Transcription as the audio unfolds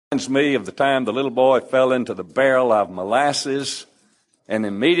Reminds me of the time the little boy fell into the barrel of molasses and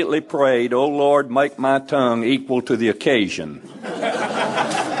immediately prayed, "Oh Lord, make my tongue equal to the occasion."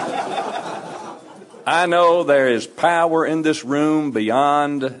 I know there is power in this room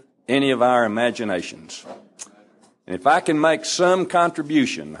beyond any of our imaginations. And if I can make some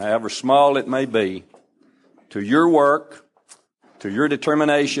contribution, however small it may be, to your work, to your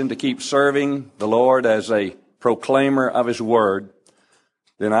determination to keep serving the Lord as a proclaimer of His Word,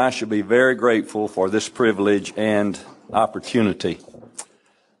 then I should be very grateful for this privilege and opportunity.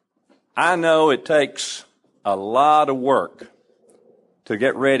 I know it takes a lot of work to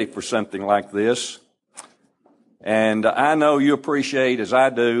get ready for something like this. And I know you appreciate, as I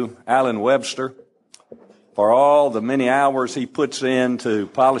do, Alan Webster for all the many hours he puts into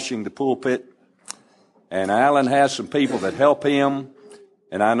polishing the pulpit. And Alan has some people that help him,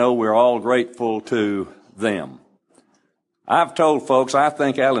 and I know we're all grateful to them. I've told folks I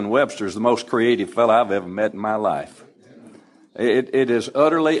think Alan Webster is the most creative fellow I've ever met in my life. It is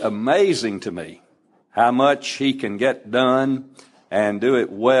utterly amazing to me how much he can get done and do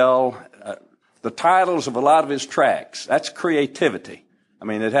it well. The titles of a lot of his tracts, that's creativity. I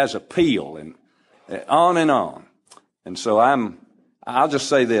mean, it has appeal and on and on. And so I'll just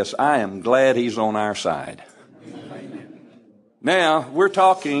say this, I am glad he's on our side. Now, we're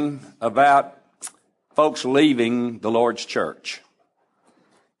talking about folks leaving the Lord's church.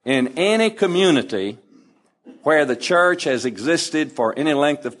 In any community where the church has existed for any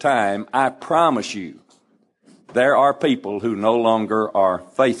length of time, I promise you, there are people who no longer are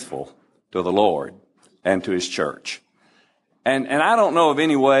faithful to the Lord and to His church. And I don't know of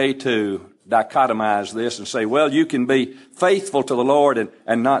any way to dichotomize this and say, well, you can be faithful to the Lord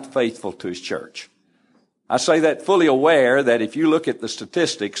and not faithful to His church. I say that fully aware that if you look at the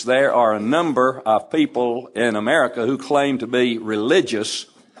statistics, there are a number of people in America who claim to be religious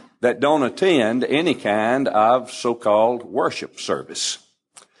that don't attend any kind of so-called worship service.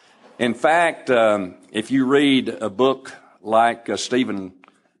 In fact, if you read a book like Stephen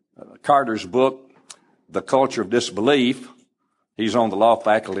Carter's book, The Culture of Disbelief, he's on the law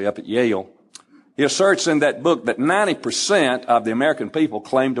faculty up at Yale, he asserts in that book that 90% of the American people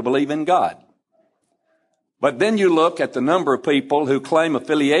claim to believe in God. But then you look at the number of people who claim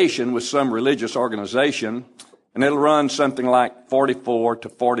affiliation with some religious organization, and it'll run something like 44 to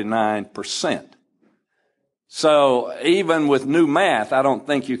 49%. So even with new math, I don't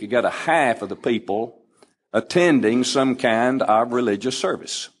think you could get a half of the people attending some kind of religious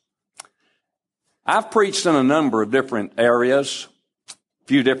service. I've preached in a number of different areas, a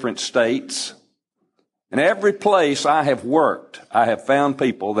few different states. In every place I have worked, I have found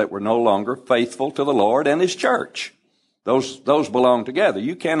people that were no longer faithful to the Lord and His church. Those belong together.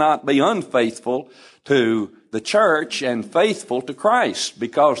 You cannot be unfaithful to the church and faithful to Christ,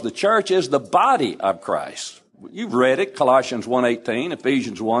 because the church is the body of Christ. You've read it, Colossians 1:18,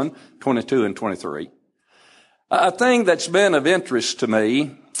 Ephesians 1:22 and 23. A thing that's been of interest to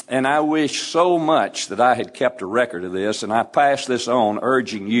me, and I wish so much that I had kept a record of this, and I pass this on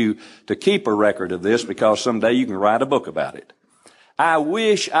urging you to keep a record of this because someday you can write a book about it. I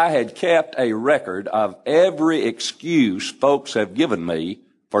wish I had kept a record of every excuse folks have given me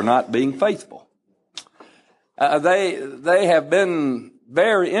for not being faithful. They have been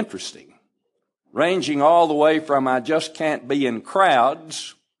very interesting, ranging all the way from I just can't be in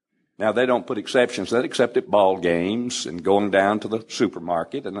crowds. Now, they don't put exceptions to that except at ball games and going down to the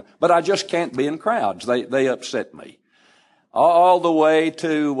supermarket. But I just can't be in crowds. They upset me. All the way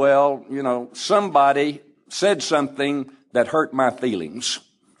to, well, somebody said something that hurt my feelings,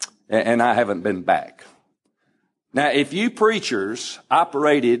 and I haven't been back. Now, if you preachers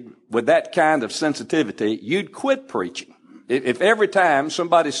operated with that kind of sensitivity, you'd quit preaching. If every time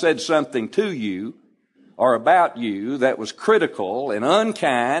somebody said something to you or about you that was critical and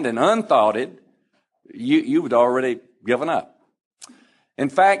unkind and unthoughted, you would already given up. In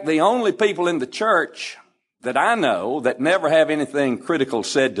fact, the only people in the church that I know that never have anything critical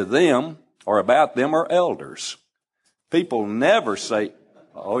said to them or about them are elders. People never say,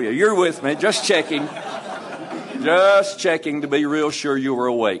 oh yeah, you're with me, just checking to be real sure you were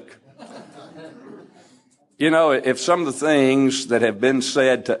awake. If some of the things that have been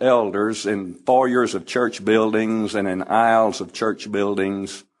said to elders in foyers of church buildings and in aisles of church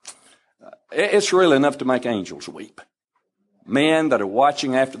buildings, it's really enough to make angels weep. Men that are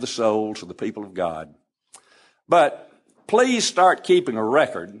watching after the souls of the people of God. But please start keeping a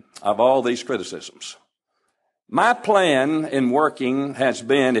record of all these criticisms. My plan in working has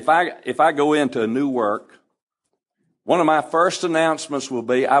been, if I go into a new work, one of my first announcements will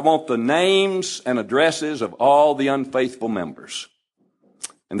be, I want the names and addresses of all the unfaithful members.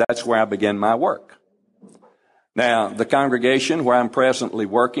 And that's where I began my work. Now, the congregation where I'm presently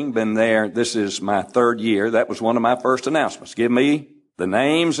working, been there, this is my third year. That was one of my first announcements. Give me the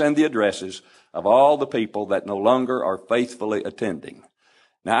names and the addresses of all the people that no longer are faithfully attending.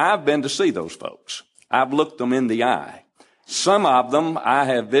 Now, I've been to see those folks. I've looked them in the eye. Some of them I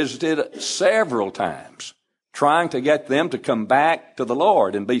have visited several times, trying to get them to come back to the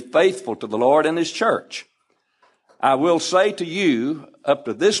Lord and be faithful to the Lord and His church. I will say to you, up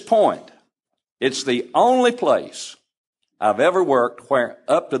to this point, it's the only place I've ever worked where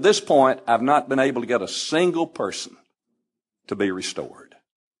up to this point I've not been able to get a single person to be restored.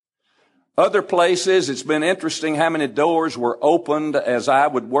 Other places, it's been interesting how many doors were opened as I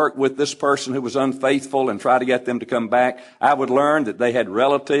would work with this person who was unfaithful and try to get them to come back. I would learn that they had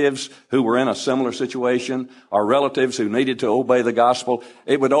relatives who were in a similar situation or relatives who needed to obey the gospel.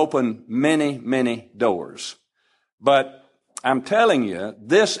 It would open many, many doors. But I'm telling you,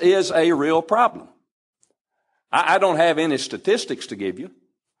 this is a real problem. I don't have any statistics to give you.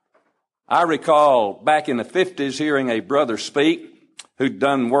 I recall back in the 50s hearing a brother speak who'd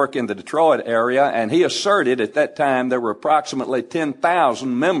done work in the Detroit area, and he asserted at that time there were approximately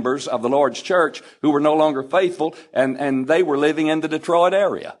 10,000 members of the Lord's church who were no longer faithful, and they were living in the Detroit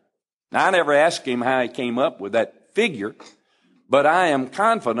area. Now, I never asked him how he came up with that figure, but I am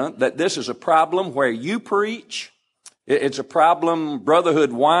confident that this is a problem where you preach. It's a problem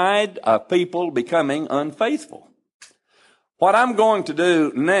brotherhood-wide of people becoming unfaithful. What I'm going to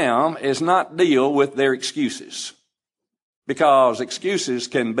do now is not deal with their excuses, because excuses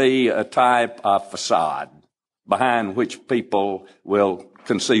can be a type of facade behind which people will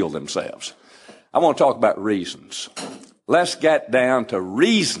conceal themselves. I want to talk about reasons. Let's get down to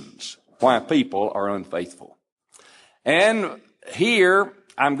reasons why people are unfaithful. And here,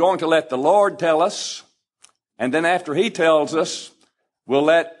 I'm going to let the Lord tell us, and then after He tells us, we'll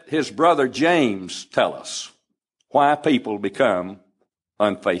let His brother James tell us why people become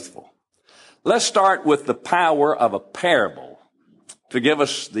unfaithful. Let's start with the power of a parable to give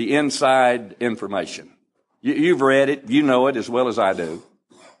us the inside information. You've read it. You know it as well as I do.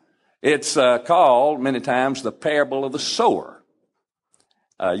 It's called many times the parable of the sower.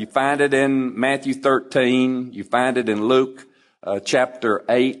 You find it in Matthew 13. You find it in Luke chapter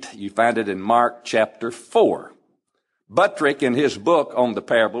 8. You find it in Mark chapter 4. Buttrick, in his book on the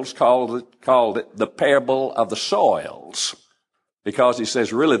parables, called it the parable of the soils, because he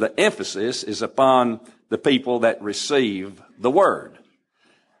says really the emphasis is upon the people that receive the word.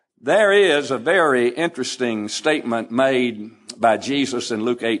 There is a very interesting statement made by Jesus in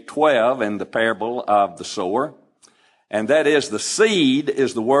Luke 8:12 in the parable of the sower, and that is the seed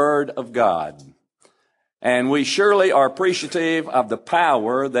is the word of God. And we surely are appreciative of the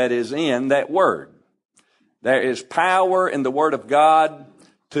power that is in that word. There is power in the word of God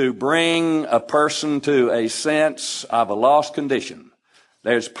to bring a person to a sense of a lost condition.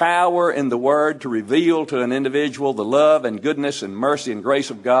 There's power in the word to reveal to an individual the love and goodness and mercy and grace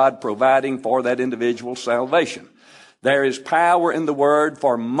of God, providing for that individual's salvation. There is power in the word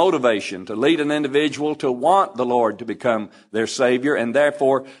for motivation to lead an individual to want the Lord to become their Savior, and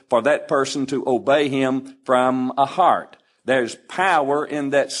therefore for that person to obey Him from a heart. There's power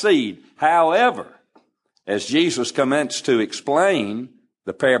in that seed. However, as Jesus commenced to explain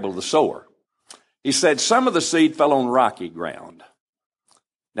the parable of the sower, He said, some of the seed fell on rocky ground.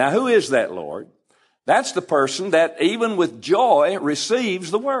 Now, who is that, Lord? That's the person that even with joy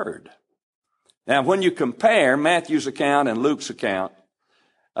receives the word. Now, when you compare Matthew's account and Luke's account,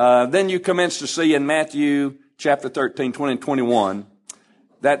 then you commence to see in Matthew chapter 13, 20 and 21,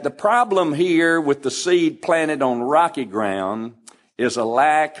 that the problem here with the seed planted on rocky ground is a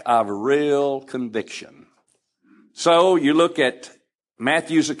lack of real conviction. So you look at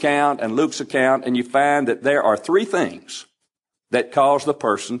Matthew's account and Luke's account, and you find that there are three things that cause the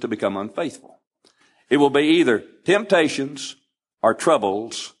person to become unfaithful. It will be either temptations or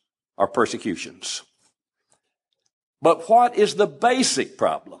troubles or persecutions. But what is the basic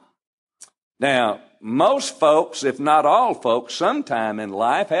problem? Now, most folks, if not all folks, sometime in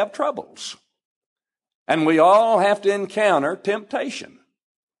life have troubles. And we all have to encounter temptation.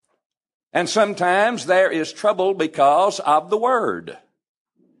 And sometimes there is trouble because of the word.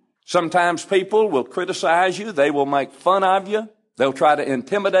 Sometimes people will criticize you. They will make fun of you. They'll try to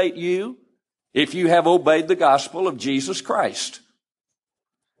intimidate you if you have obeyed the gospel of Jesus Christ.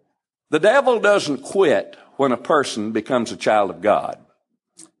 The devil doesn't quit when a person becomes a child of God.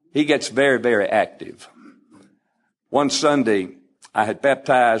 He gets very, very active. One Sunday, I had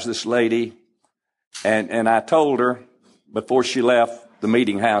baptized this lady, and I told her before she left the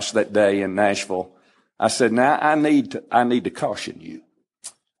meeting house that day in Nashville, I said, now I need to caution you.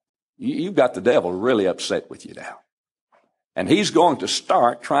 you've got the devil really upset with you now. And he's going to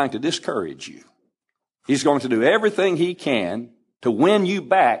start trying to discourage you. He's going to do everything he can to win you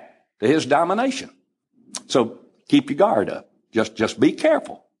back to his domination. So keep your guard up. Just be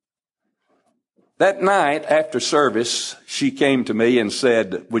careful. That night after service, she came to me and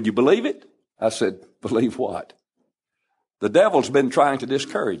said, would you believe it? I said, believe what? The devil's been trying to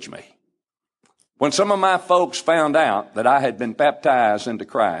discourage me. When some of my folks found out that I had been baptized into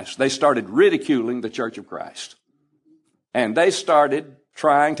Christ, they started ridiculing the Church of Christ. And they started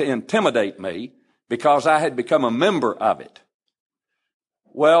trying to intimidate me because I had become a member of it.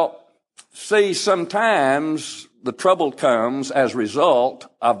 Well, see, sometimes the trouble comes as a result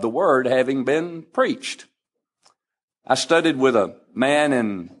of the word having been preached. I studied with a man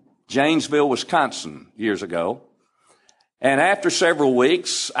in Janesville, Wisconsin years ago. And after several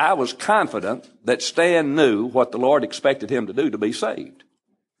weeks, I was confident that Stan knew what the Lord expected him to do to be saved.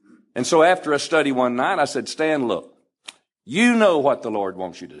 And so after a study one night, I said, Stan, look, you know what the Lord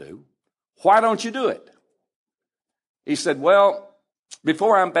wants you to do. Why don't you do it? He said, well,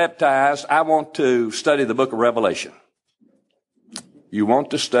 before I'm baptized, I want to study the book of Revelation. You want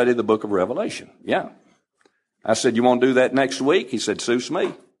to study the book of Revelation? Yeah. I said, you want to do that next week? He said, suits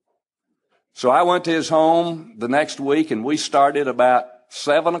me. So I went to his home the next week, and we started about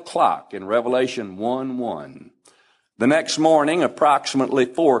 7 o'clock in Revelation 1:1. The next morning, approximately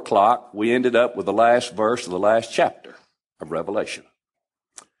 4 o'clock, we ended up with the last verse of the last chapter of Revelation.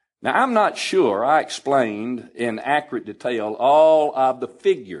 Now, I'm not sure I explained in accurate detail all of the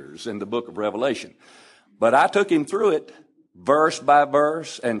figures in the book of Revelation, but I took him through it verse by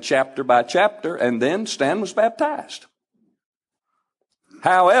verse and chapter by chapter, and then Stan was baptized.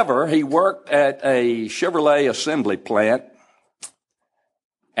 However, he worked at a Chevrolet assembly plant,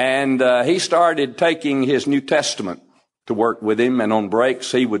 and he started taking his New Testament to work with him, and on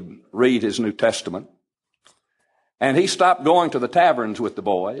breaks he would read his New Testament. And he stopped going to the taverns with the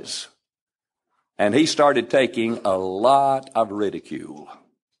boys, and he started taking a lot of ridicule.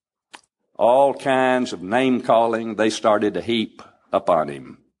 All kinds of name-calling they started to heap upon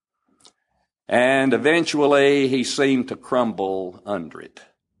him. And eventually he seemed to crumble under it.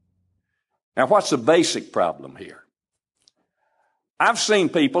 Now, what's the basic problem here? I've seen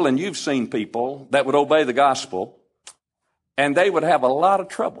people, and you've seen people, that would obey the gospel, and they would have a lot of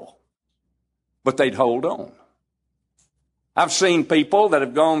trouble, but they'd hold on. I've seen people that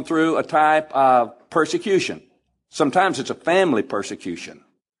have gone through a type of persecution. Sometimes it's a family persecution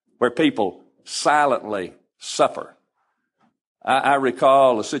where people silently suffer. I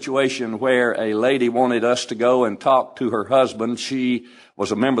recall a situation where a lady wanted us to go and talk to her husband. She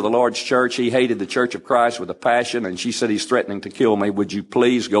was a member of the Lord's church. He hated the Church of Christ with a passion, and she said, he's threatening to kill me. Would you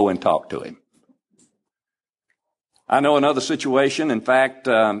please go and talk to him? I know another situation. In fact,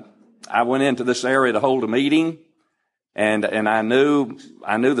 I went into this area to hold a meeting, and I knew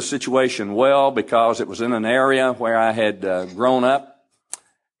the situation well because it was in an area where I had grown up.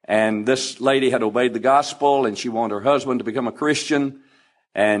 And this lady had obeyed the gospel, and she wanted her husband to become a Christian.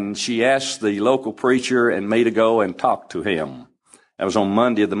 And she asked the local preacher and me to go and talk to him. That was on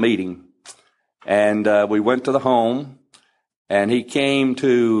Monday of the meeting. And we went to the home, and he came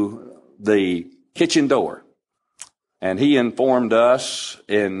to the kitchen door. And he informed us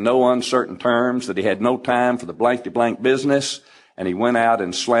in no uncertain terms that he had no time for the blank-to-blank business. And he went out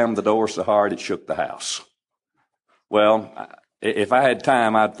and slammed the door so hard it shook the house. Well, if I had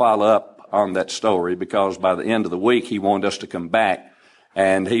time, I'd follow up on that story, because by the end of the week, he wanted us to come back,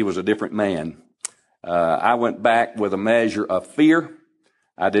 and he was a different man. I went back with a measure of fear.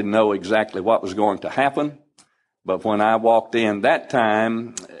 I didn't know exactly what was going to happen, but when I walked in that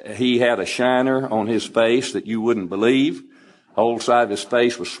time, he had a shiner on his face that you wouldn't believe. The whole side of his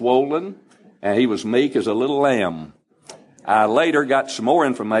face was swollen, and he was meek as a little lamb. I later got some more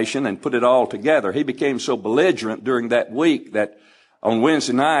information and put it all together. He became so belligerent during that week that on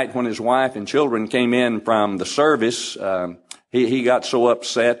Wednesday night, when his wife and children came in from the service, he got so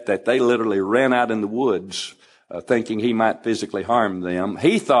upset that they literally ran out in the woods, thinking he might physically harm them.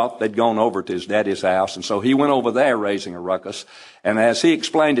 He thought they'd gone over to his daddy's house, and so he went over there raising a ruckus. And as he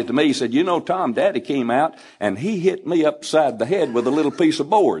explained it to me, he said, you know, Tom, Daddy came out, and he hit me upside the head with a little piece of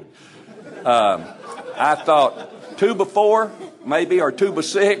board. I thought, 2x4, maybe, or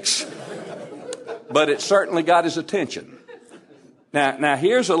 2x6, but it certainly got his attention. Now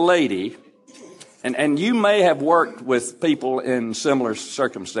here's a lady, and you may have worked with people in similar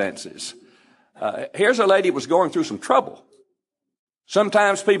circumstances. Here's a lady who was going through some trouble.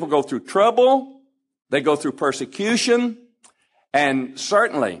 Sometimes people go through trouble, they go through persecution, and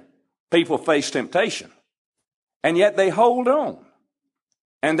certainly people face temptation, and yet they hold on.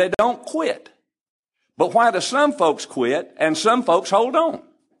 and they don't quit. But why do some folks quit and some folks hold on?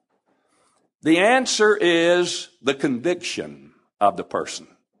 The answer is the conviction of the person.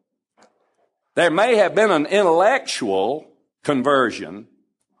 There may have been an intellectual conversion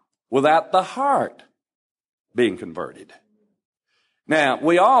without the heart being converted. Now,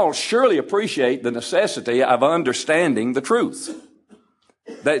 we all surely appreciate the necessity of understanding the truth.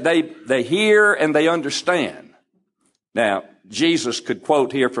 They hear and they understand. Now, Jesus could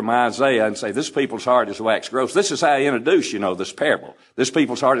quote here from Isaiah and say, this people's heart is wax gross. This is how I introduce, this parable. This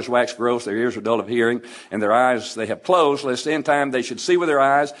people's heart is wax gross, their ears are dull of hearing, and their eyes they have closed, lest in time they should see with their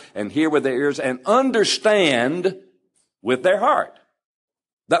eyes and hear with their ears and understand with their heart.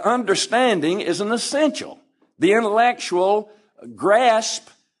 The understanding is an essential. The intellectual grasp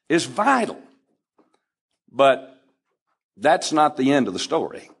is vital. But that's not the end of the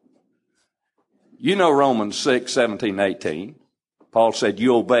story. You know Romans 6, 17, 18. Paul said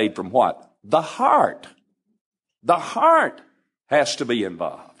you obeyed from what? The heart. The heart has to be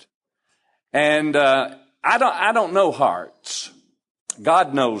involved. And I don't know hearts.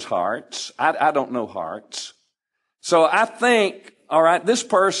 God knows hearts. I don't know hearts. So I think, all right, this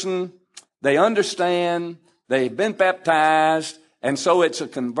person, they understand, they've been baptized, and so it's a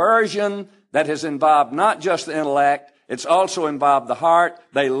conversion that has involved not just the intellect, it's also involved the heart.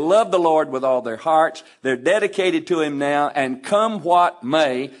 They love the Lord with all their hearts. They're dedicated to Him now, and come what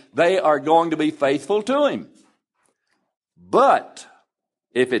may, they are going to be faithful to Him. But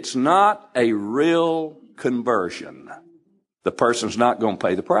if it's not a real conversion, the person's not going to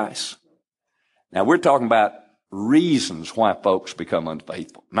pay the price. Now, we're talking about reasons why folks become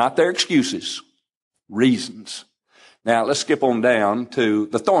unfaithful, not their excuses, reasons. Now, let's skip on down to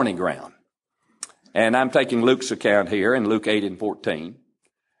the thorny ground. And I'm taking Luke's account here in Luke 8 and 14.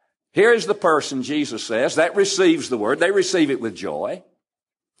 Here is the person, Jesus says, that receives the word. They receive it with joy.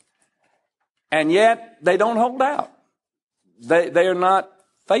 And yet they don't hold out. They are not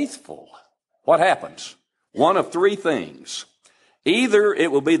faithful. What happens? One of three things. Either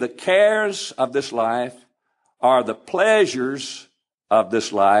it will be the cares of this life, or the pleasures of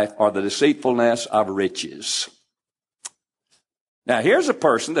this life, or the deceitfulness of riches. Now, here's a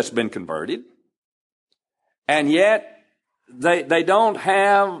person that's been converted. And yet, they don't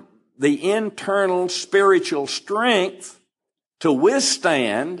have the internal spiritual strength to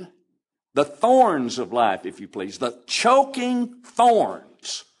withstand the thorns of life, if you please, the choking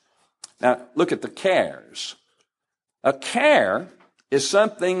thorns. Now, look at the cares. A care is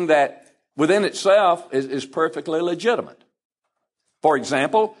something that within itself is perfectly legitimate. For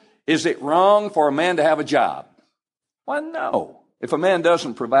example, is it wrong for a man to have a job? Why, no. If a man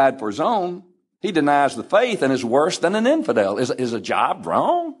doesn't provide for his own, he denies the faith and is worse than an infidel. Is a job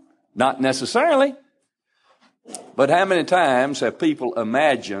wrong? Not necessarily. But how many times have people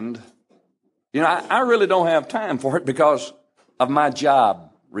imagined, I really don't have time for it because of my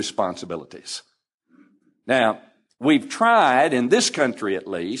job responsibilities. Now, we've tried, in this country at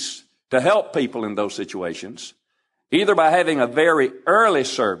least, to help people in those situations, either by having a very early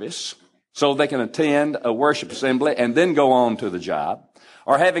service so they can attend a worship assembly and then go on to the job,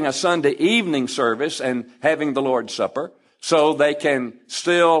 or having a Sunday evening service and having the Lord's Supper so they can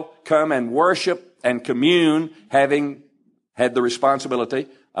still come and worship and commune, having had the responsibility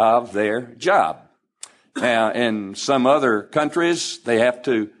of their job. Now, in some other countries, they have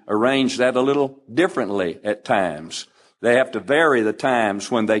to arrange that a little differently at times. They have to vary the times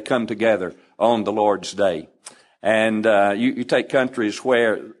when they come together on the Lord's Day. And you take countries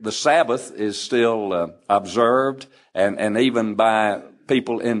where the Sabbath is still observed, and even by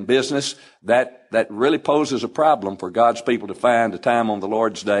people in business, that really poses a problem for God's people to find a time on the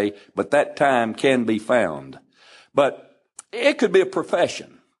Lord's Day, but that time can be found. But it could be a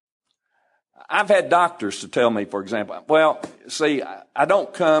profession. I've had doctors to tell me, for example, well, see, I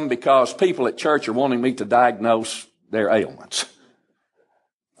don't come because people at church are wanting me to diagnose their ailments.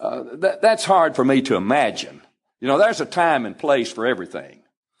 That's hard for me to imagine. There's a time and place for everything.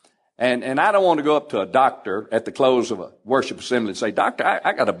 And I don't want to go up to a doctor at the close of a worship assembly and say, Doctor,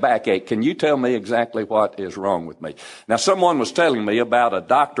 I got a backache. Can you tell me exactly what is wrong with me? Now, someone was telling me about a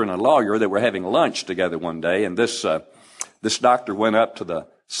doctor and a lawyer that were having lunch together one day, and this doctor went up to the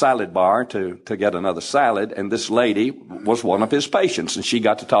salad bar to get another salad, and this lady was one of his patients, and she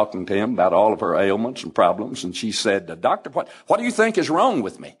got to talking to him about all of her ailments and problems, and she said, Doctor, what do you think is wrong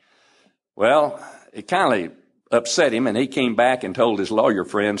with me? Well, it kind of upset him, and he came back and told his lawyer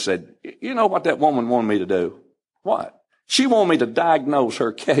friend, said, you know what that woman wanted me to do? What? She wanted me to diagnose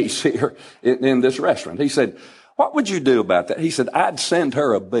her case here in this restaurant. He said, what would you do about that? He said, I'd send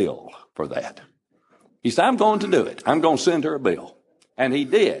her a bill for that. He said, I'm going to do it. I'm going to send her a bill. And he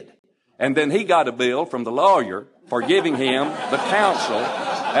did. And then he got a bill from the lawyer for giving him the counsel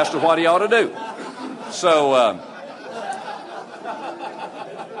as to what he ought to do. So,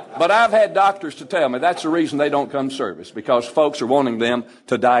 but I've had doctors to tell me that's the reason they don't come to service, because folks are wanting them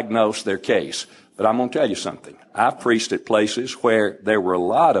to diagnose their case. But I'm going to tell you something. I've preached at places where there were a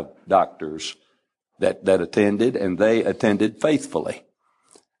lot of doctors that attended, and they attended faithfully.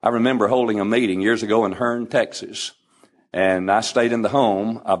 I remember holding a meeting years ago in Hearne, Texas, and I stayed in the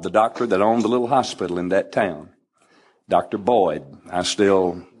home of the doctor that owned the little hospital in that town, Dr. Boyd. I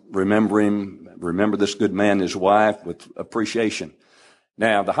still remember him, remember this good man and his wife with appreciation.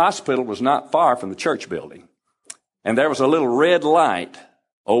 Now, the hospital was not far from the church building, and there was a little red light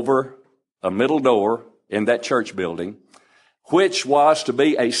over a middle door in that church building, which was to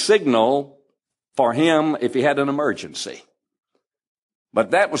be a signal for him if he had an emergency.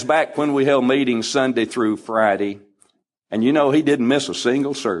 But that was back when we held meetings Sunday through Friday, and you know he didn't miss a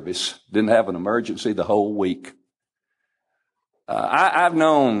single service, didn't have an emergency the whole week. I've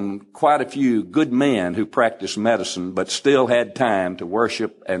known quite a few good men who practiced medicine but still had time to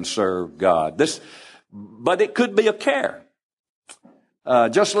worship and serve God. But it could be a care.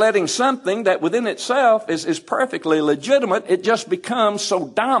 Just letting something that within itself is perfectly legitimate, it just becomes so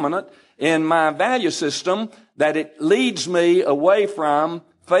dominant in my value system that it leads me away from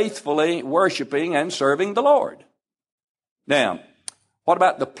faithfully worshiping and serving the Lord. Now, what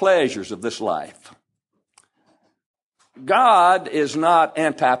about the pleasures of this life? God is not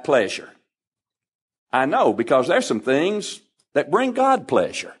anti-pleasure. I know, because there's some things that bring God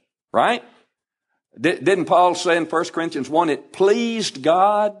pleasure, right? Didn't Paul say in 1 Corinthians 1, it pleased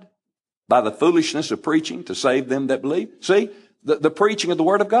God by the foolishness of preaching to save them that believe? See, the preaching of the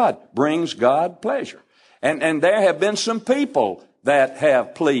Word of God brings God pleasure. And there have been some people that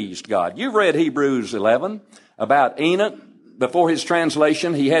have pleased God. You've read Hebrews 11 about Enoch. Before his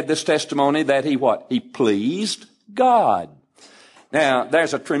translation, he had this testimony that he what? He pleased God. Now,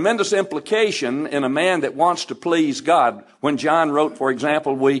 there's a tremendous implication in a man that wants to please God. When John wrote, for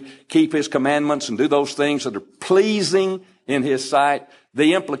example, we keep his commandments and do those things that are pleasing in his sight.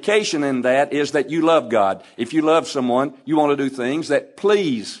 The implication in that is that you love God. If you love someone, you want to do things that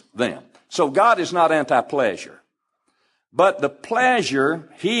please them. So God is not anti-pleasure. But the pleasure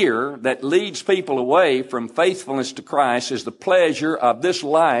here that leads people away from faithfulness to Christ is the pleasure of this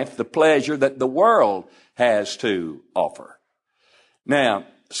life, the pleasure that the world has to offer. Now,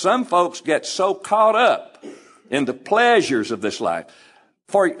 some folks get so caught up in the pleasures of this life.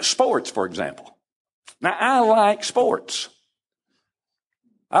 For sports, for example. Now, I like sports.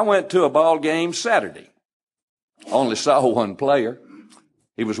 I went to a ball game Saturday. Only saw one player.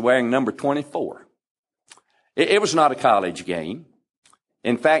 He was wearing number 24. It was not a college game.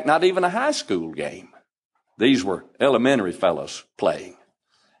 In fact, not even a high school game. These were elementary fellows playing.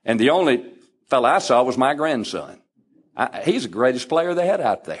 And the only fellow I saw was my grandson. He's the greatest player they had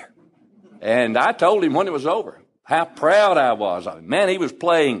out there. And I told him when it was over how proud I was of him. Man, he was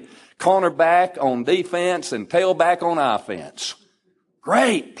playing cornerback on defense and tailback on offense.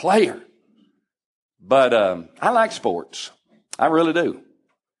 Great player. But I like sports. I really do.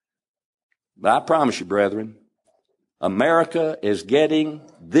 But I promise you, brethren, America is getting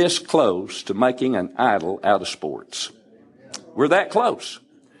this close to making an idol out of sports. We're that close.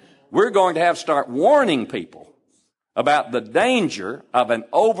 We're going to have to start warning people about the danger of an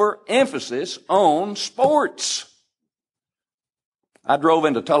overemphasis on sports. I drove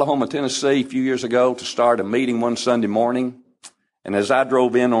into Tullahoma, Tennessee a few years ago to start a meeting one Sunday morning. And as I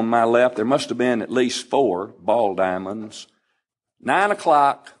drove in on my left, there must have been at least 4 ball diamonds. 9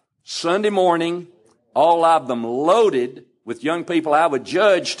 o'clock, Sunday morning, all of them loaded with young people I would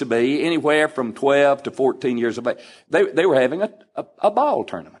judge to be anywhere from 12 to 14 years of age. They were having a ball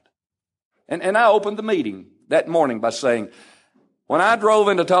tournament. And I opened the meeting that morning by saying, when I drove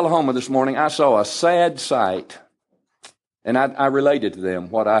into Tullahoma this morning, I saw a sad sight. And I related to them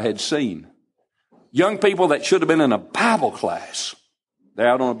what I had seen. Young people that should have been in a Bible class, they're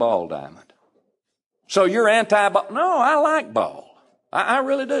out on a ball diamond. So you're anti-ball? No, I like ball. I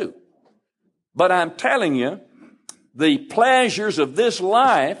really do. But I'm telling you, the pleasures of this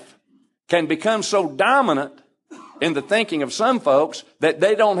life can become so dominant in the thinking of some folks that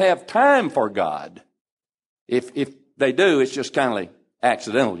they don't have time for God. If they do, it's just kind of like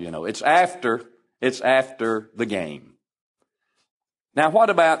accidental, you know. It's after the game. Now, what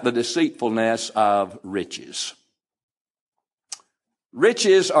about the deceitfulness of riches?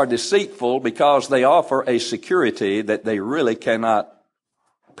 Riches are deceitful because they offer a security that they really cannot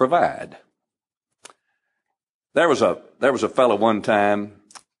provide. There was a fellow one time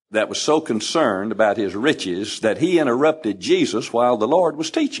that was so concerned about his riches that he interrupted Jesus while the Lord was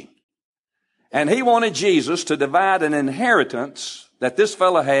teaching. And he wanted Jesus to divide an inheritance that this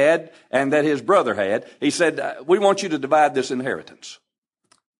fellow had and that his brother had. He said, we want you to divide this inheritance.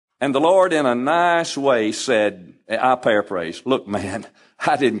 And the Lord, in a nice way, said, I'll paraphrase, look, man,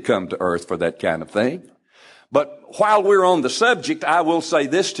 I didn't come to earth for that kind of thing. But while we're on the subject, I will say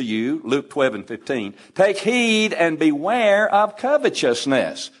this to you, Luke 12:15. Take heed and beware of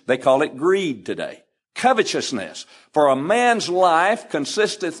covetousness. They call it greed today. Covetousness. For a man's life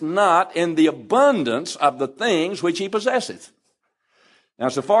consisteth not in the abundance of the things which he possesseth. Now,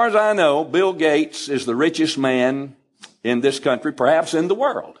 so far as I know, Bill Gates is the richest man in this country, perhaps in the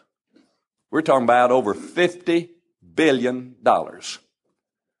world. We're talking about over $50 billion.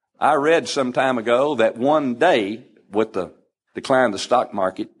 I read some time ago that one day, with the decline of the stock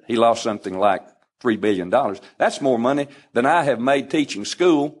market, he lost something like $3 billion. That's more money than I have made teaching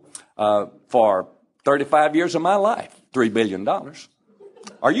school for 35 years of my life. $3 billion.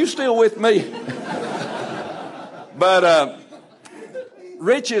 Are you still with me? But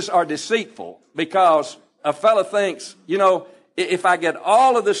riches are deceitful because a fellow thinks, you know, if I get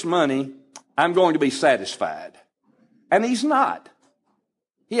all of this money, I'm going to be satisfied. And he's not.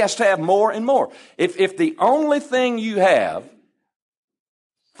 He has to have more and more. If the only thing you have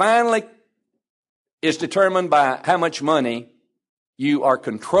finally is determined by how much money you are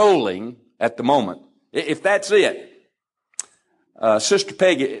controlling at the moment, if that's it. Sister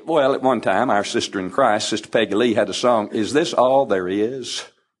Peggy, well, at one time, our sister in Christ, Sister Peggy Lee, had a song, Is This All There Is?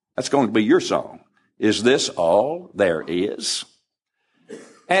 That's going to be your song. Is this all there is?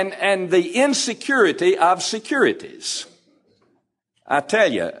 And the insecurity of securities. I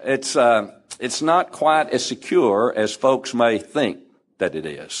tell you, it's not quite as secure as folks may think that it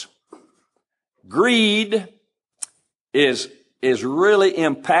is. Greed is really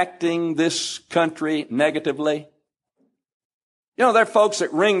impacting this country negatively. You know, there are folks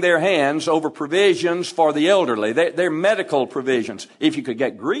that wring their hands over provisions for the elderly. They're medical provisions. If you could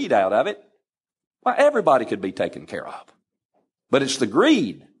get greed out of it, well, everybody could be taken care of. But it's the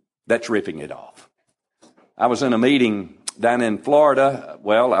greed that's ripping it off. I was in a meeting down in Florida.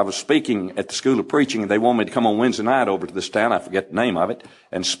 Well, I was speaking at the School of Preaching, and they wanted me to come on Wednesday night over to this town. I forget the name of it,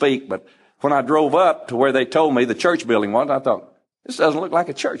 and speak. But when I drove up to where they told me the church building was, I thought, this doesn't look like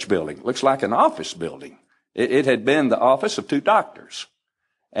a church building. It looks like an office building. It had been the office of two doctors.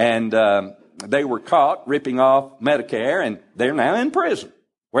 And they were caught ripping off Medicare, and they're now in prison,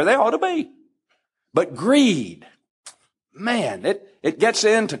 where they ought to be. But greed, man, it gets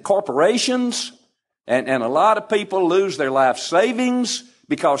into corporations, and a lot of people lose their life savings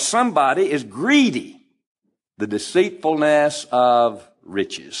because somebody is greedy. The deceitfulness of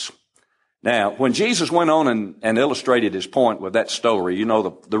riches. Now, when Jesus went on and illustrated his point with that story, you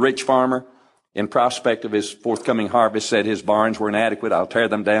know, the rich farmer, in prospect of his forthcoming harvest, said his barns were inadequate. I'll tear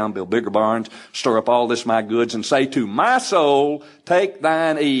them down, build bigger barns, store up all this my goods, and say to my soul, take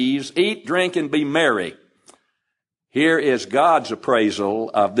thine ease, eat, drink, and be merry. Here is God's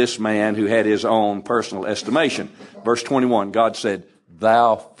appraisal of this man who had his own personal estimation. Verse 21, God said,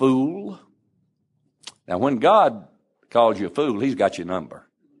 thou fool. Now, when God calls you a fool, he's got your number.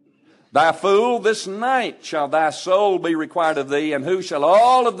 Thy fool, this night shall thy soul be required of thee, and who shall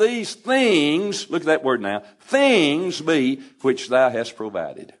all of these things, look at that word now, things be which thou hast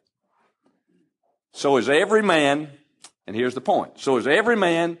provided. So is every man, and here's the point, so is every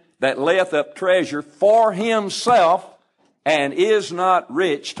man that layeth up treasure for himself and is not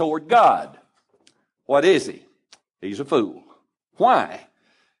rich toward God. What is he? He's a fool. Why?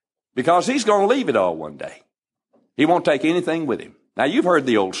 Because he's going to leave it all one day. He won't take anything with him. Now, you've heard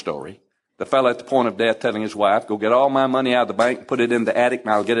the old story. The fellow at the point of death telling his wife, go get all my money out of the bank and put it in the attic,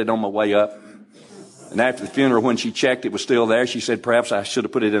 and I'll get it on my way up. And after the funeral, when she checked, it was still there. She said, perhaps I should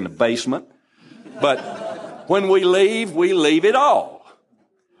have put it in the basement. But when we leave it all.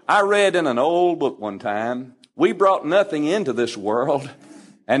 I read in an old book one time, we brought nothing into this world,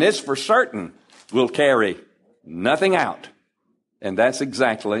 and it's for certain we'll carry nothing out. And that's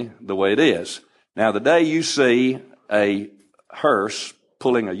exactly the way it is. Now, the day you see a hearse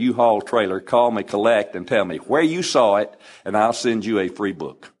pulling a U-Haul trailer, call me, collect, and tell me where you saw it, and I'll send you a free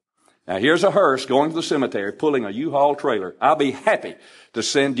book. Now, here's a hearse going to the cemetery, pulling a U-Haul trailer. I'll be happy to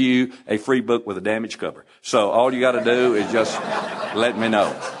send you a free book with a damaged cover. So all you got to do is just let me know.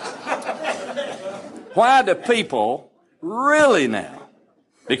 Why do people really now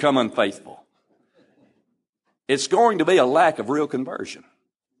become unfaithful? It's going to be a lack of real conversion.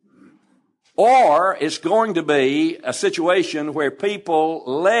 Or it's going to be a situation where people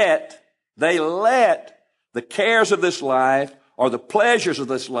let the cares of this life or the pleasures of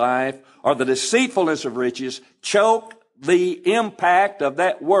this life or the deceitfulness of riches choke the impact of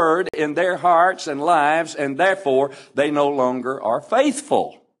that word in their hearts and lives, and therefore they no longer are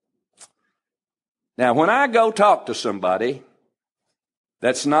faithful. Now, when I go talk to somebody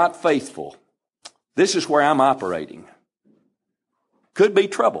that's not faithful, this is where I'm operating. Could be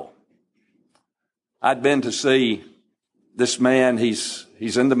trouble. I'd been to see this man, he's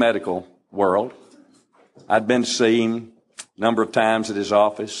in the medical world. I'd been to see him a number of times at his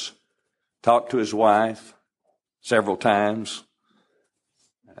office, talked to his wife several times.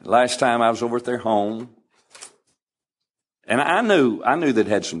 Last time I was over at their home, and I knew they'd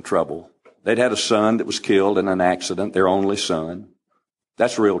had some trouble. They'd had a son that was killed in an accident, their only son.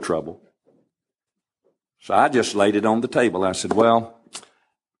 That's real trouble. So I just laid it on the table. I said, well,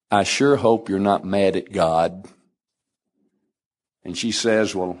 I sure hope you're not mad at God. And she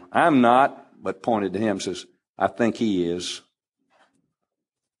says, well, I'm not, but pointed to him, says, I think he is.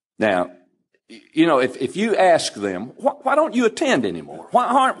 Now, you know, if you ask them, why don't you attend anymore?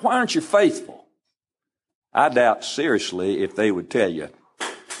 Why aren't you faithful? I doubt seriously if they would tell you,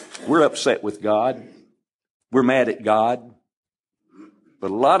 we're upset with God. We're mad at God. But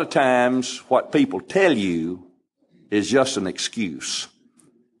a lot of times what people tell you is just an excuse.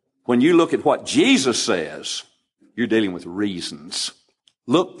 When you look at what Jesus says, you're dealing with reasons.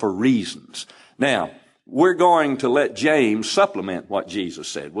 Look for reasons. Now, we're going to let James supplement what Jesus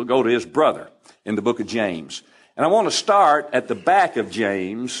said. We'll go to his brother in the book of James. And I want to start at the back of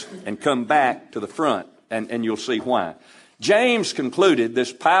James and come back to the front, and you'll see why. James concluded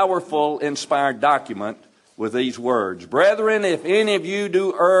this powerful, inspired document with these words, brethren, if any of you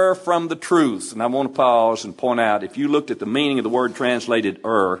do err from the truth, and I want to pause and point out, if you looked at the meaning of the word translated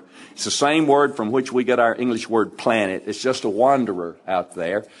err, it's the same word from which we get our English word planet. It's just a wanderer out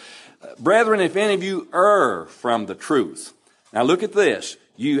there. Brethren, if any of you err from the truth. Now look at this.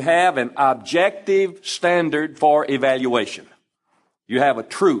 You have an objective standard for evaluation. You have a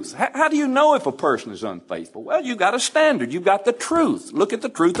truth. How do you know if a person is unfaithful? Well, you've got a standard. You've got the truth. Look at the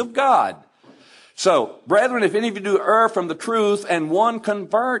truth of God. So, brethren, if any of you do err from the truth and one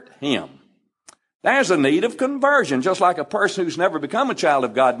convert him. There's a need of conversion. Just like a person who's never become a child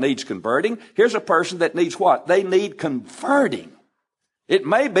of God needs converting. Here's a person that needs what? They need converting. It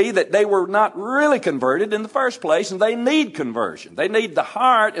may be that they were not really converted in the first place, and they need conversion. They need the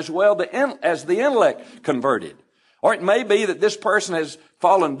heart as well as the intellect converted. Or it may be that this person has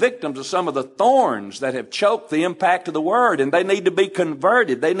fallen victim to some of the thorns that have choked the impact of the word, and they need to be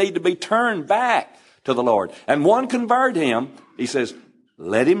converted. They need to be turned back to the Lord. And one convert him, he says,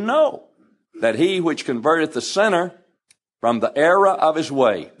 let him know that he which converteth the sinner from the error of his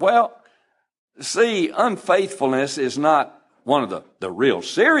way. Well, see, unfaithfulness is not one of the real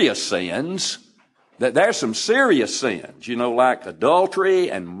serious sins. That there's some serious sins, you know, like adultery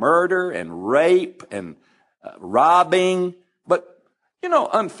and murder and rape and robbing. But, you know,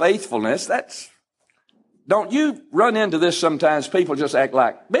 unfaithfulness, don't you run into this sometimes? People just act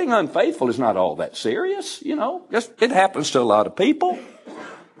like being unfaithful is not all that serious, you know. It happens to a lot of people,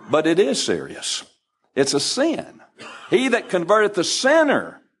 but it is serious. It's a sin. He that converteth the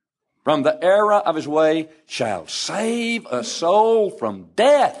sinner from the error of his way shall save a soul from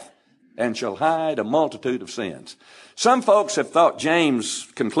death and shall hide a multitude of sins. Some folks have thought James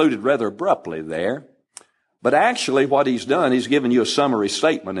concluded rather abruptly there, but actually what he's done, he's given you a summary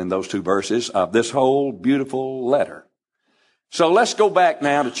statement in those two verses of this whole beautiful letter. So let's go back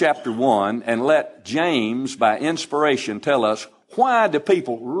now to chapter 1 and let James, by inspiration, tell us why do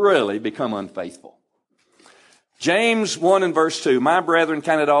people really become unfaithful. James 1 and verse 2, my brethren,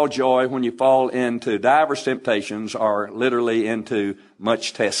 count it all joy when you fall into divers temptations, or literally into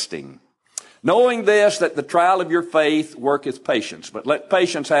much testing. Knowing this, that the trial of your faith worketh patience. But let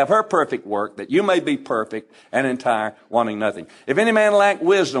patience have her perfect work, that you may be perfect and entire, wanting nothing. If any man lack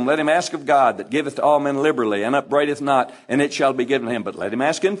wisdom, let him ask of God, that giveth to all men liberally, and upbraideth not, and it shall be given him. But let him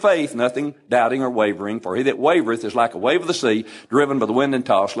ask in faith, nothing doubting or wavering. For he that wavereth is like a wave of the sea, driven by the wind and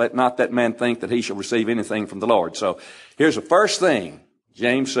tossed. Let not that man think that he shall receive anything from the Lord. So here's the first thing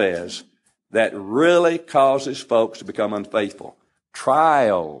James says that really causes folks to become unfaithful.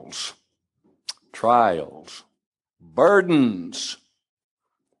 Trials, burdens,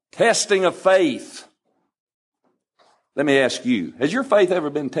 testing of faith. Let me ask you, has your faith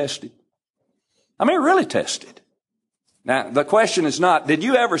ever been tested? I mean, really tested. Now, the question is not, did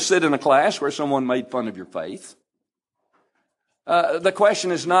you ever sit in a class where someone made fun of your faith? The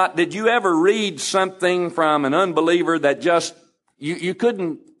question is not, did you ever read something from an unbeliever that just, you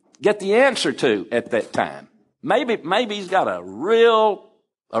couldn't get the answer to at that time? Maybe he's got a real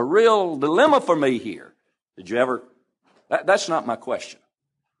dilemma for me here. Did you ever That's not my question.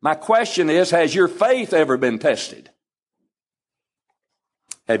 My question is, has your faith ever been tested?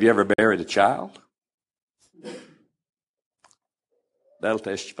 Have you ever buried a child? That'll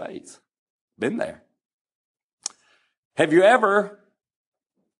test your faith. Been there. Have you ever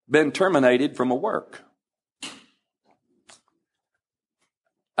been terminated from a work?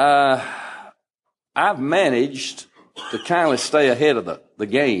 I've managed to kind of stay ahead of the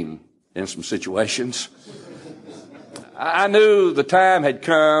game in some situations. I knew the time had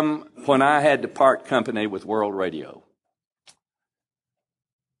come when I had to part company with World Radio.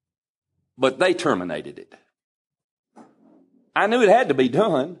 But they terminated it. I knew it had to be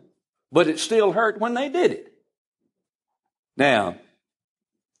done, but it still hurt when they did it. Now,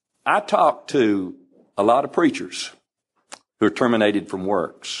 I talked to a lot of preachers who are terminated from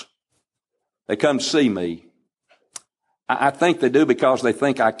works. They come to see me. I think they do because they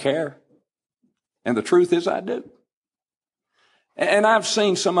think I care. And the truth is I do. And I've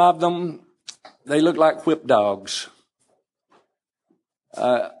seen some of them, they look like whipped dogs.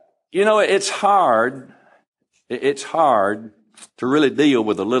 It's hard to really deal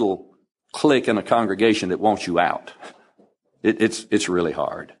with a little clique in a congregation that wants you out. It's really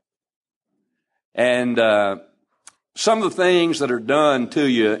hard. And some of the things that are done to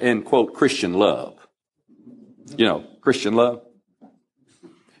you in, quote, Christian love. Christian love.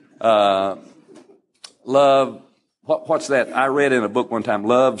 Love, what's that? I read in a book one time,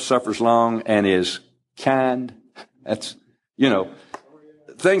 love suffers long and is kind. That's,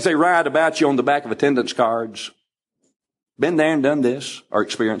 things they write about you on the back of attendance cards. Been there and done this or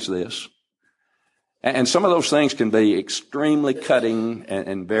experienced this. And some of those things can be extremely cutting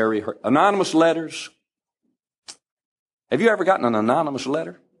and very hurt. Anonymous letters. Have you ever gotten an anonymous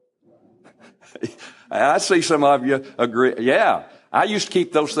letter? I see some of you agree. Yeah, I used to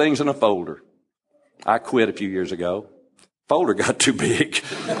keep those things in a folder. I quit a few years ago. Folder got too big.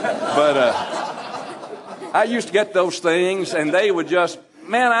 But I used to get those things, and they would just,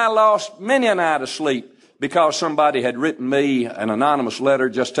 I lost many a night of sleep because somebody had written me an anonymous letter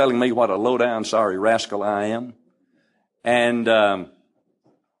just telling me what a low-down, sorry rascal I am. And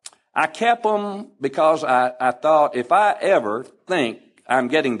I kept them because I thought if I ever think I'm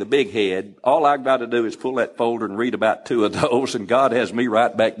getting the big head, all I've got to do is pull that folder and read about 2 of those, and God has me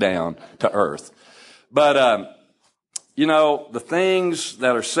right back down to earth. But, the things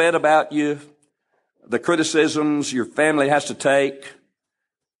that are said about you, the criticisms your family has to take,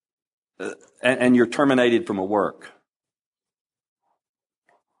 and you're terminated from a work.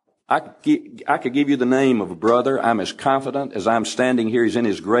 I could give you the name of a brother. I'm as confident as I'm standing here. He's in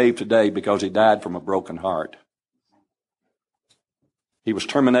his grave today because he died from a broken heart. He was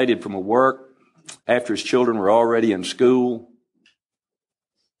terminated from a work after his children were already in school.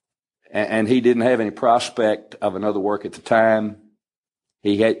 And he didn't have any prospect of another work at the time.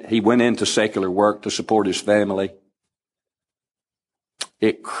 He went into secular work to support his family.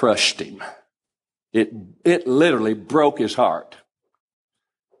 It crushed him. It literally broke his heart.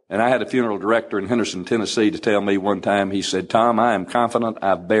 And I had a funeral director in Henderson, Tennessee, to tell me one time, he said, Tom, I am confident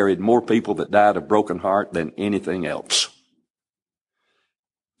I've buried more people that died of broken heart than anything else.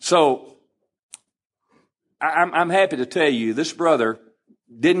 So, I'm happy to tell you, this brother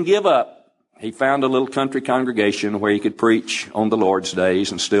didn't give up. He found a little country congregation where he could preach on the Lord's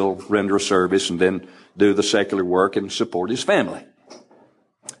days and still render a service and then do the secular work and support his family.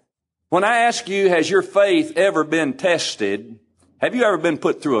 When I ask you, has your faith ever been tested? Have you ever been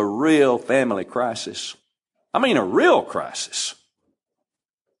put through a real family crisis? I mean, a real crisis.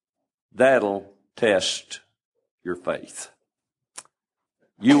 That'll test your faith.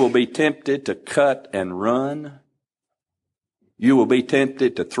 You will be tempted to cut and run. You will be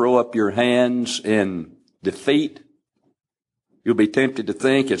tempted to throw up your hands in defeat. You'll be tempted to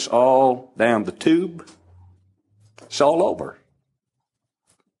think it's all down the tube. It's all over.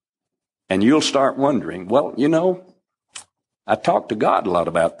 And you'll start wondering, well, I talked to God a lot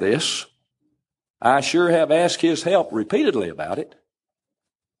about this. I sure have asked His help repeatedly about it.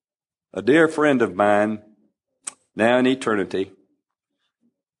 A dear friend of mine, now in eternity,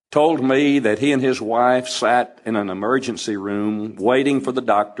 told me that he and his wife sat in an emergency room waiting for the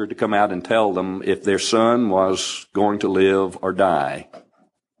doctor to come out and tell them if their son was going to live or die.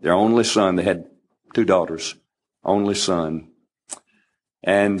 Their only son, they had 2 daughters, only son.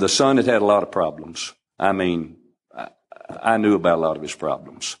 And the son had had a lot of problems. I mean, I knew about a lot of his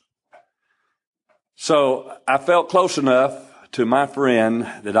problems. So I felt close enough to my friend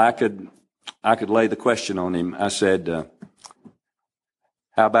that I could lay the question on him. I said,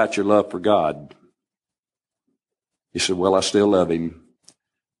 how about your love for God? He said, well, I still love Him.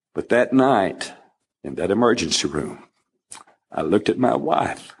 But that night, in that emergency room, I looked at my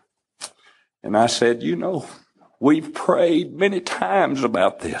wife and I said, you know, we've prayed many times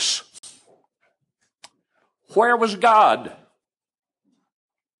about this. Where was God?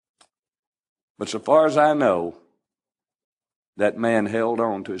 But so far as I know, that man held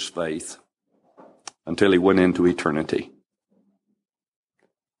on to his faith until he went into eternity.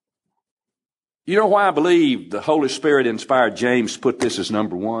 You know why I believe the Holy Spirit inspired James to put this as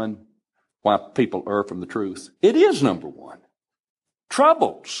number one? Why people err from the truth? It is number one.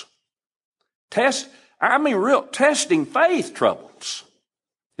 Troubles. Real testing faith troubles.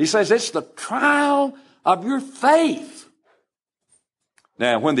 He says it's the trial of your faith.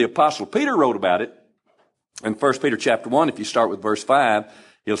 Now, when the Apostle Peter wrote about it, in 1 Peter chapter 1, if you start with verse 5,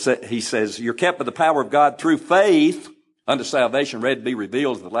 he says, you're kept by the power of God through faith unto salvation, ready to be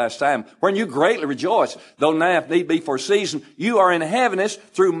revealed at the last time, wherein you greatly rejoice, though now if need be for a season, you are in heaviness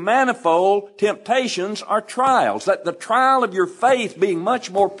through manifold temptations or trials. That the trial of your faith being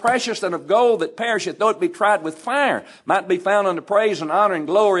much more precious than of gold that perisheth, though it be tried with fire, might be found unto praise and honor and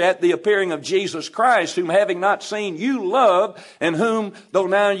glory at the appearing of Jesus Christ, whom having not seen you love, and whom, though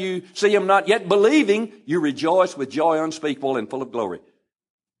now you see him not yet believing, you rejoice with joy unspeakable and full of glory.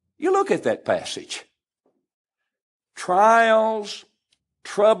 You look at that passage. Trials,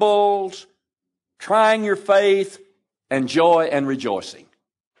 troubles, trying your faith, and joy and rejoicing.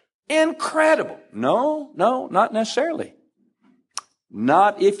 Incredible. No, not necessarily.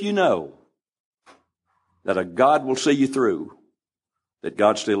 Not if you know that a God will see you through, that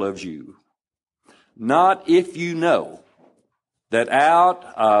God still loves you. Not if you know that out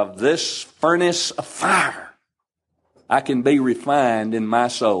of this furnace of fire, I can be refined in my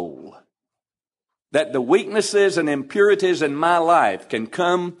soul. That the weaknesses and impurities in my life can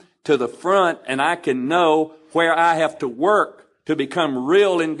come to the front and I can know where I have to work to become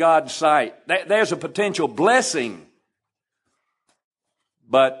real in God's sight. There's a potential blessing.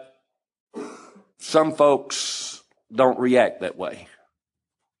 But some folks don't react that way.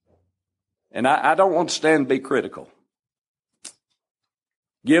 And I don't want to stand and be critical.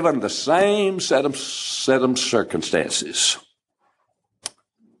 Given the same set of circumstances,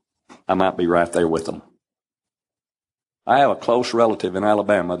 I might be right there with them. I have a close relative in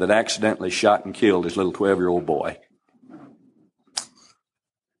Alabama that accidentally shot and killed his little 12-year-old boy.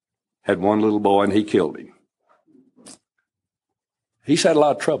 Had one little boy and he killed him. He's had a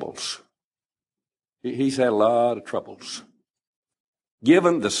lot of troubles. He's had a lot of troubles.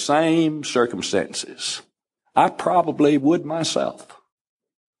 Given the same circumstances, I probably would myself.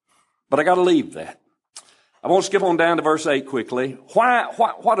 But I got to leave that. I want to skip on down to verse 8 quickly. What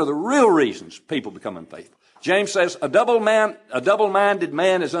are the real reasons people become unfaithful? James says, a double-minded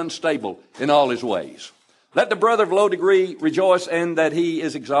man is unstable in all his ways. Let the brother of low degree rejoice in that he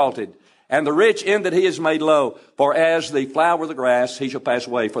is exalted, and the rich in that he is made low. For as the flower of the grass, he shall pass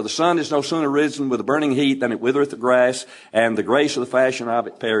away. For the sun is no sooner risen with a burning heat than it withereth the grass, and the grace of the fashion of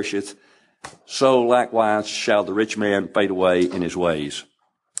it perisheth. So likewise shall the rich man fade away in his ways.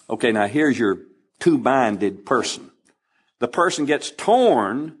 Okay, now here's your two-minded person. The person gets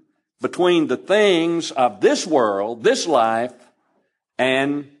torn between the things of this world, this life,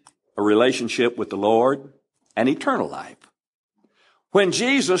 and a relationship with the Lord and eternal life. When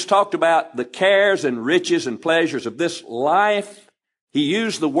Jesus talked about the cares and riches and pleasures of this life, he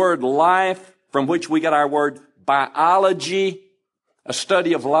used the word life, from which we get our word biology, a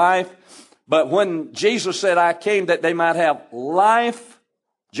study of life. But when Jesus said, I came that they might have life,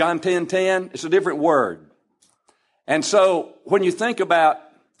 John 10:10, it's a different word. And so when you think about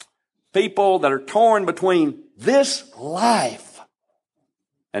people that are torn between this life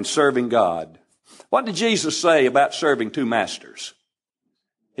and serving God, what did Jesus say about serving two masters?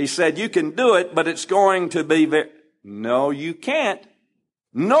 He said, you can do it, but it's going to be No, you can't.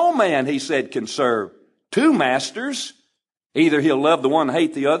 No man, he said, can serve two masters. Either he'll love the one and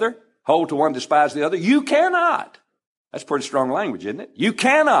hate the other, hold to one, despise the other. You cannot. That's pretty strong language, isn't it? You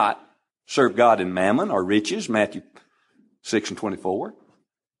cannot serve God in mammon or riches, Matthew 6:24.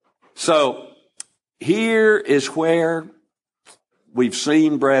 So here is where we've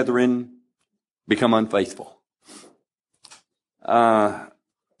seen brethren become unfaithful.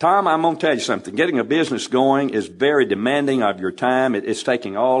 Tom, I'm going to tell you something. Getting a business going is very demanding of your time. It's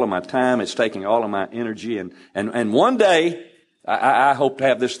taking all of my time. It's taking all of my energy. And one day, I hope to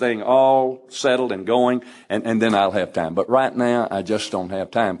have this thing all settled and going, and then I'll have time. But right now, I just don't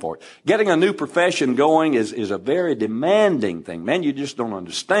have time for it. Getting a new profession going is a very demanding thing. Man, you just don't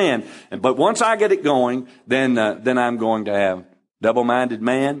understand. But once I get it going, then I'm going to have double-minded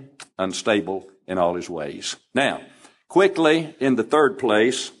man, unstable in all his ways. Now, quickly, in the third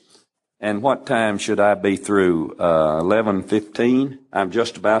place, And what time should I be through? 11:15? I'm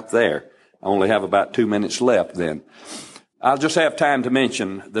just about there. I only have about 2 minutes left then. I'll just have time to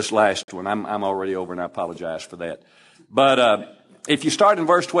mention this last one. I'm already over, and I apologize for that. But if you start in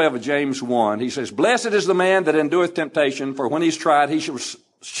verse 12 of James 1, he says, "Blessed is the man that endureth temptation, for when he's tried, he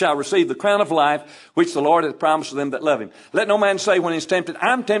shall receive the crown of life, which the Lord hath promised to them that love him. Let no man say when he's tempted,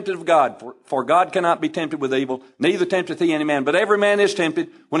 I'm tempted of God, for God cannot be tempted with evil, neither tempteth he any man. But every man is tempted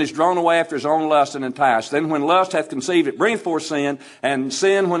when he's drawn away after his own lust and enticed. Then when lust hath conceived, it bringeth forth sin, and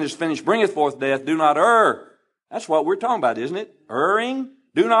sin, when it is finished, bringeth forth death. Do not err." That's what we're talking about, isn't it? Erring?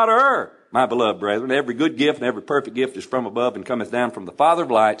 Do not err, my beloved brethren. Every good gift and every perfect gift is from above, and cometh down from the Father of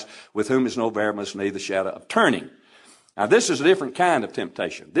lights, with whom is no variableness, neither shadow of turning. Now, this is a different kind of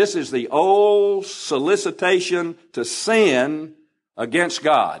temptation. This is the old solicitation to sin against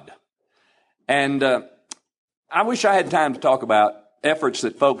God. And I wish I had time to talk about efforts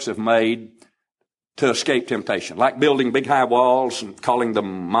that folks have made to escape temptation, like building big high walls and calling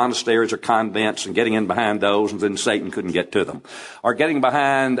them monasteries or convents and getting in behind those, and then Satan couldn't get to them. Or getting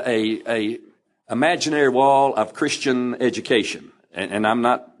behind a imaginary wall of Christian education. And I'm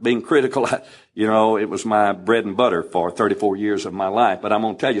not being critical. It was my bread and butter for 34 years of my life. But I'm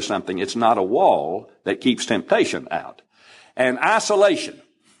going to tell you something. It's not a wall that keeps temptation out. And isolation.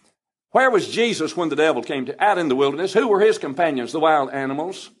 Where was Jesus when the devil came out in the wilderness? Who were his companions? The wild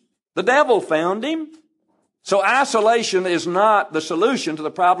animals. The devil found him. So isolation is not the solution to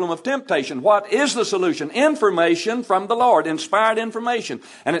the problem of temptation. What is the solution? Information from the Lord. Inspired information.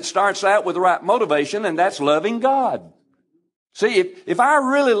 And it starts out with the right motivation, and that's loving God. See, if I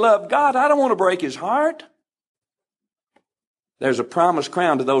really love God, I don't want to break his heart. There's a promised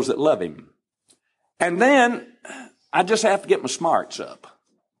crown to those that love him. And then I just have to get my smarts up.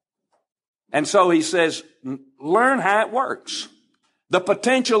 And so he says, learn how it works. The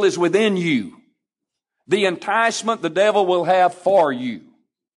potential is within you. The enticement the devil will have for you.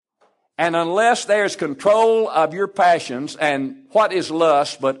 And unless there's control of your passions, and what is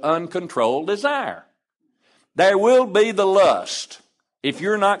lust but uncontrolled desire? There will be the lust if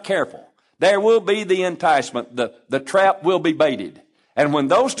you're not careful. There will be the enticement. The trap will be baited. And when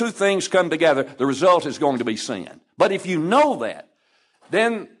those two things come together, the result is going to be sin. But if you know that,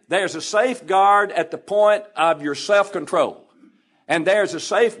 then there's a safeguard at the point of your self-control. And there's a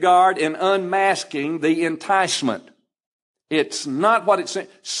safeguard in unmasking the enticement. It's not what it's...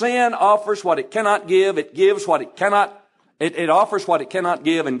 Sin offers what it cannot give. It gives what it cannot... It offers what it cannot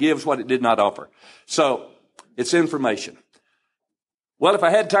give and gives what it did not offer. So... it's information. Well, if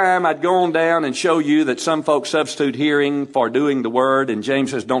I had time, I'd go on down and show you that some folks substitute hearing for doing the word, and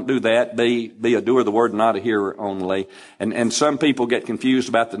James says don't do that. Be a doer of the word, not a hearer only. And some people get confused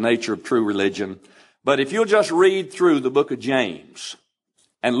about the nature of true religion. But if you'll just read through the book of James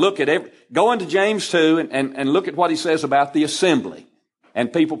and look at go into James 2 and look at what he says about the assembly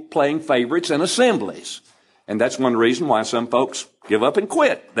and people playing favorites in assemblies. And that's one reason why some folks give up and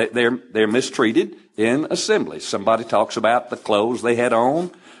quit. They're mistreated in assemblies. Somebody talks about the clothes they had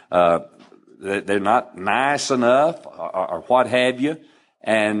on. They're not nice enough or what have you.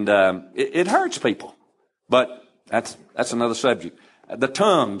 And it hurts people. But that's another subject. The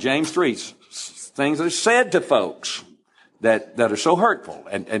tongue, James 3, things that are said to folks that are so hurtful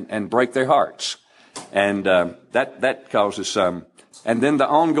and break their hearts. And that causes some. And then the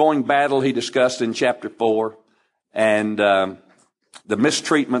ongoing battle he discussed in chapter 4. And the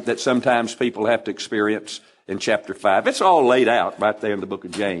mistreatment that sometimes people have to experience in chapter 5. It's all laid out right there in the book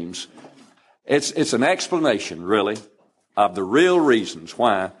of James. It's an explanation, really, of the real reasons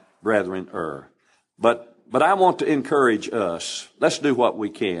why brethren err. But I want to encourage us. Let's do what we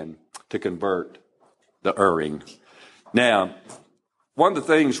can to convert the erring. Now, one of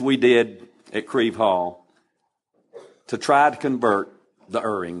the things we did at Creve Hall to try to convert the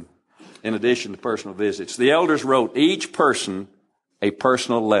erring, in addition to personal visits, the elders wrote each person a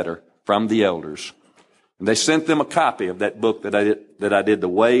personal letter from the elders. And they sent them a copy of that book that I did, The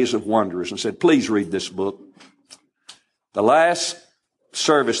Ways of Wanderers, and said, please read this book. The last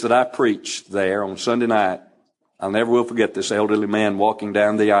service that I preached there on Sunday night, I'll never will forget this elderly man walking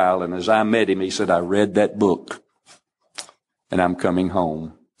down the aisle, and as I met him, he said, I read that book, and I'm coming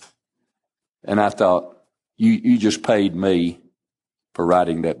home. And I thought, you just paid me for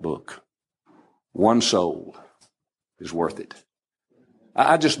writing that book. One soul is worth it.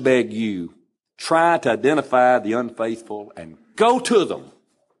 I just beg you, try to identify the unfaithful and go to them.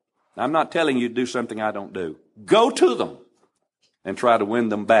 I'm not telling you to do something I don't do. Go to them and try to win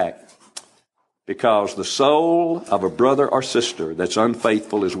them back. Because the soul of a brother or sister that's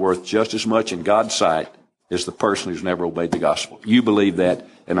unfaithful is worth just as much in God's sight is the person who's never obeyed the gospel. You believe that,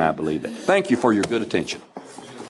 and I believe that. Thank you for your good attention.